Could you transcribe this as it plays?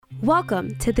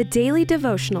Welcome to the Daily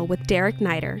Devotional with Derek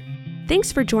Niter.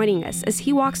 Thanks for joining us as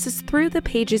he walks us through the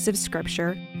pages of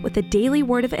Scripture with a daily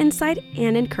word of insight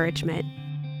and encouragement.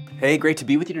 Hey, great to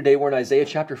be with you today. We're in Isaiah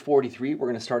chapter 43. We're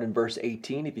going to start in verse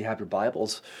 18. If you have your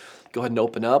Bibles, go ahead and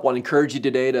open up. I want to encourage you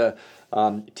today to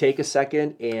take a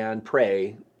second and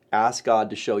pray. Ask God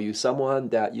to show you someone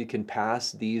that you can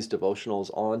pass these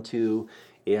devotionals on to,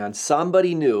 and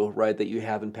somebody new, right, that you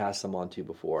haven't passed them on to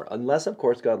before. Unless, of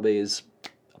course, God lays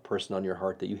a person on your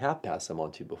heart that you have passed them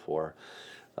on to before.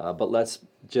 But let's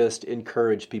just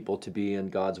encourage people to be in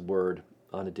God's Word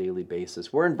on a daily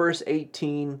basis. We're in verse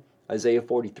 18, Isaiah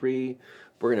 43.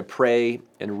 We're going to pray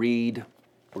and read.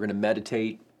 We're going to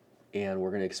meditate, and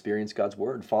we're going to experience God's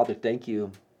Word. Father, thank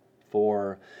you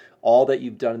for all that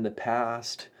you've done in the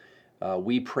past.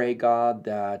 We pray, God,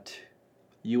 that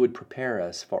you would prepare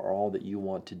us for all that you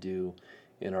want to do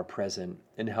in our present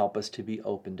and help us to be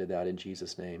open to that in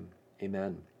Jesus' name.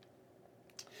 Amen.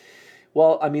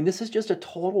 Well, I mean, this is just a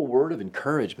total word of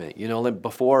encouragement. You know,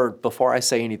 before I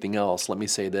say anything else, let me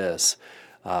say this.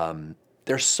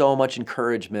 There's so much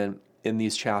encouragement in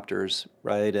these chapters,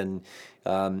 right? And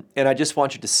I just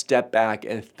want you to step back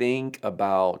and think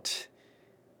about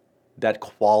that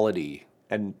quality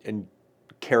and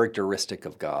characteristic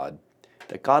of God,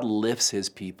 that God lifts his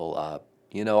people up.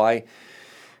 You know,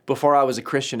 before I was a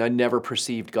Christian, I never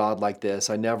perceived God like this.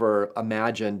 I never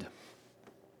imagined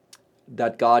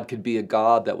that God could be a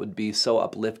God that would be so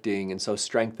uplifting and so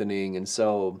strengthening and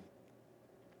so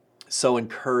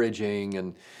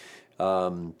encouraging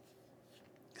and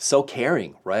so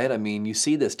caring, right? I mean, you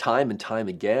see this time and time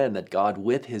again that God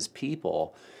with his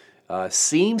people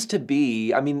seems to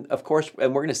be, I mean, of course,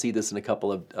 and we're going to see this in a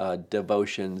couple of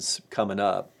devotions coming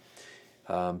up,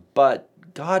 but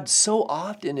God so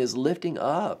often is lifting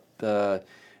up the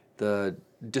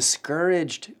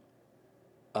discouraged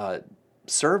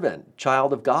servant,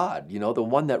 child of God, you know, the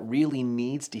one that really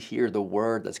needs to hear the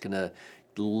word that's going to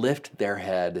lift their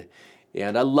head.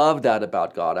 And I love that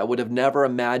about God. I would have never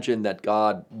imagined that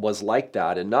God was like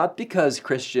that. And not because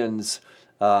Christians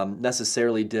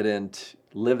necessarily didn't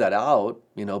live that out,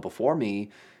 you know, before me,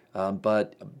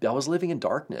 but I was living in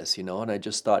darkness, you know, and I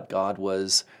just thought God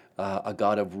was a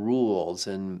God of rules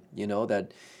and, you know,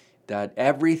 that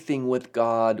everything with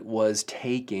God was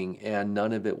taking and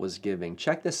none of it was giving.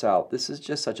 Check this out. This is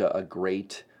just such a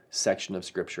great section of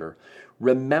Scripture.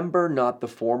 Remember not the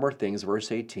former things,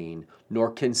 verse 18, nor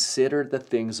consider the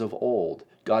things of old.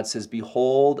 God says,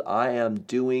 behold, I am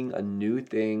doing a new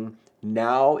thing.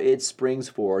 Now it springs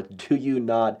forth. Do you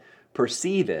not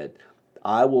perceive it?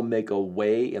 I will make a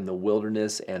way in the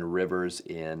wilderness and rivers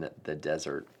in the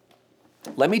desert.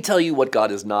 Let me tell you what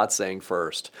God is not saying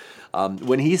first.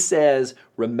 When he says,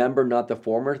 remember not the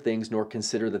former things, nor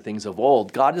consider the things of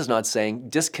old, God is not saying,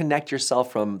 disconnect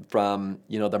yourself from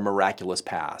you know, the miraculous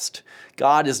past.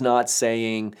 God is not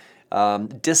saying,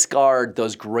 discard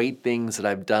those great things that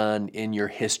I've done in your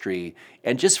history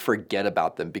and just forget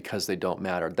about them because they don't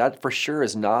matter. That for sure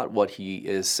is not what he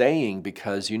is saying,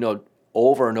 because, you know,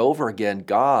 over and over again,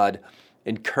 God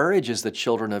encourages the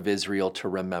children of Israel to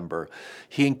remember.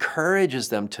 He encourages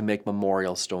them to make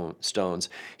memorial stones.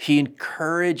 He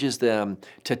encourages them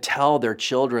to tell their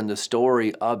children the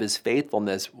story of his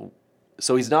faithfulness.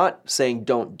 So he's not saying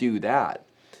don't do that.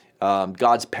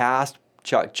 God's past,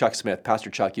 Chuck Smith,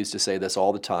 Pastor Chuck used to say this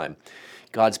all the time.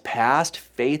 God's past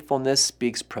faithfulness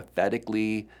speaks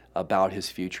prophetically about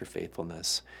his future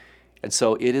faithfulness. And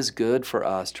so it is good for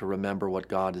us to remember what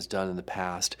God has done in the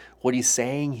past. What he's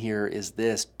saying here is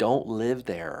this: don't live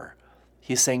there.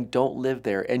 He's saying don't live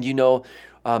there. And you know,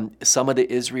 some of the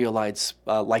Israelites,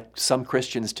 like some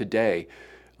Christians today,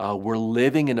 were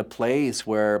living in a place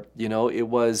where, you know,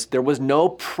 there was no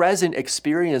present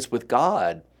experience with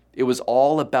God. It was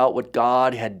all about what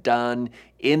God had done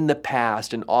in the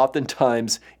past, and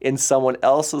oftentimes in someone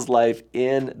else's life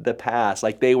in the past.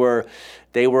 Like they were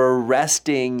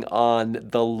resting on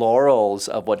the laurels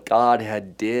of what God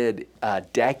had did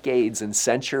decades and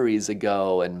centuries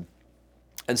ago.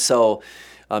 And so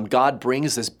God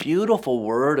brings this beautiful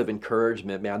word of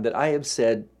encouragement, man, that I have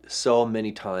said so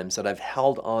many times, that I've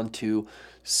held on to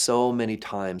so many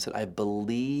times, that I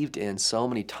believed in so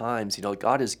many times. You know,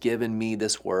 God has given me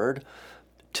this word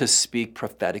to speak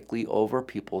prophetically over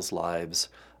people's lives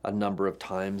a number of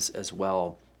times as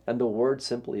well. And the word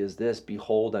simply is this: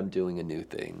 behold, I'm doing a new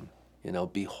thing. You know,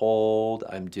 behold,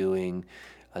 I'm doing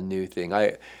a new thing.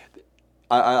 I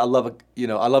love, you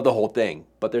know, I love the whole thing,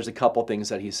 but there's a couple things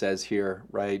that he says here,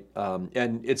 right?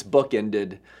 And it's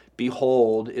bookended.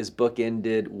 Behold is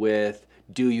bookended with,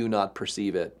 do you not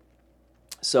perceive it?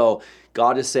 So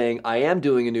God is saying, I am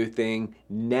doing a new thing.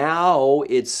 Now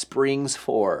it springs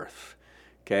forth.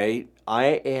 Okay?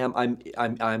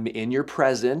 I'm in your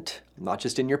present, not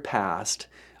just in your past.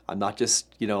 I'm not just,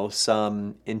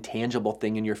 some intangible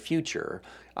thing in your future.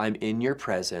 I'm in your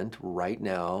present right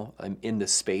now. I'm in the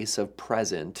space of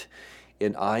present,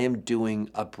 and I am doing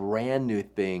a brand new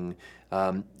thing.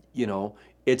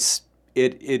 It's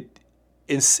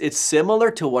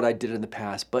similar to what I did in the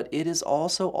past, but it is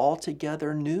also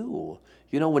altogether new.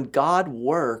 When God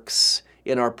works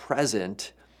in our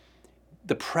present,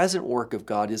 the present work of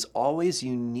God is always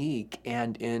unique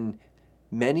and in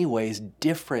many ways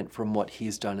different from what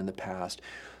He's done in the past.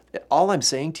 All I'm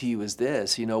saying to you is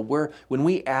this, when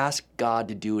we ask God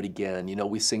to do it again,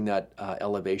 we sing that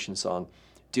elevation song,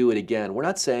 do it again. We're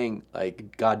not saying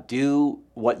like, God, do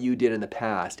what you did in the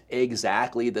past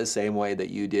exactly the same way that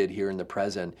you did here in the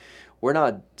present. We're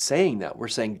not saying that. We're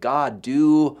saying, God,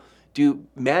 do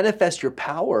manifest your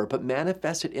power, but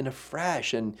manifest it in a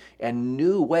fresh and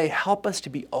new way. Help us to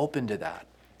be open to that.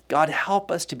 God,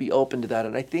 help us to be open to that.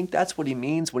 And I think that's what He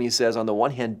means when He says, on the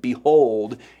one hand,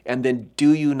 behold, and then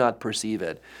do you not perceive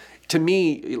it? To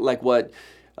me, like what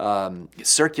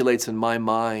circulates in my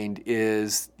mind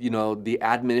is, the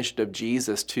admonition of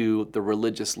Jesus to the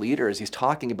religious leaders. He's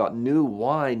talking about new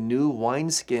wine, new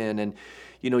wineskin. And,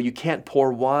 you can't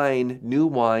pour new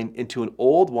wine into an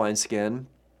old wineskin,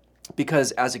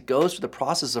 because as it goes through the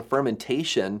process of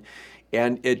fermentation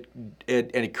and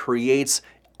it creates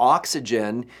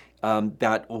oxygen,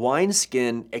 that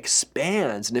wineskin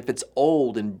expands, and if it's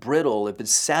old and brittle, if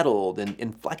it's settled and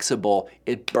inflexible,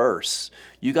 it bursts.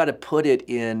 You got to put it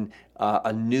in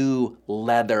a new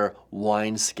leather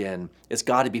wineskin. It's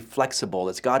got to be flexible.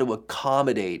 It's got to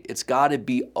accommodate. It's got to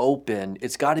be open.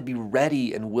 It's got to be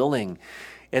ready and willing.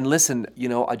 And listen,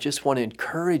 I just want to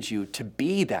encourage you to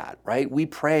be that, right? We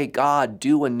pray, God,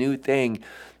 do a new thing.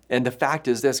 And the fact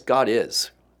is this, God is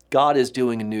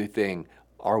doing a new thing.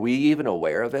 Are we even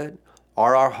aware of it?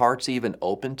 Are our hearts even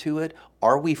open to it?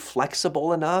 Are we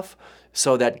flexible enough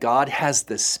so that God has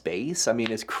the space? I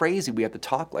mean, it's crazy we have to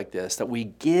talk like this, that we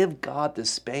give God the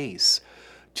space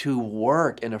to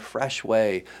work in a fresh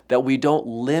way, that we don't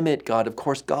limit God. Of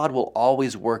course, God will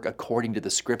always work according to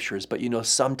the scriptures, but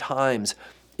sometimes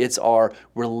it's our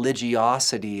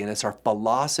religiosity and it's our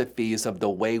philosophies of the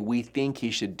way we think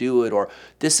He should do it, or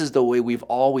this is the way we've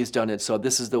always done it, so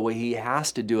this is the way He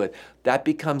has to do it. That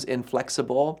becomes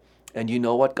inflexible. And you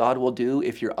know what God will do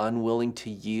if you're unwilling to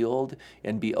yield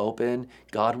and be open?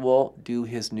 God will do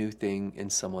His new thing in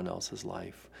someone else's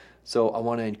life. So I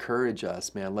want to encourage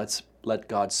us, man, let's let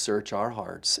God search our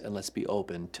hearts and let's be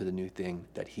open to the new thing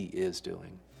that He is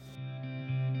doing.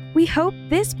 We hope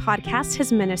this podcast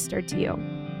has ministered to you.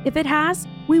 If it has,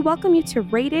 we welcome you to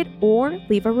rate it or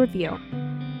leave a review.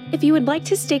 If you would like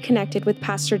to stay connected with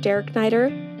Pastor Derek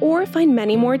Neider or find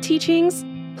many more teachings,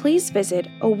 please visit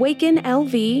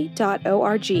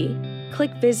awakenlv.org.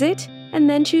 Click Visit and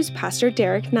then choose Pastor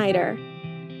Derek Neider.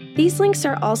 These links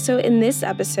are also in this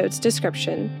episode's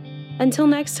description. Until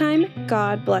next time,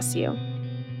 God bless you.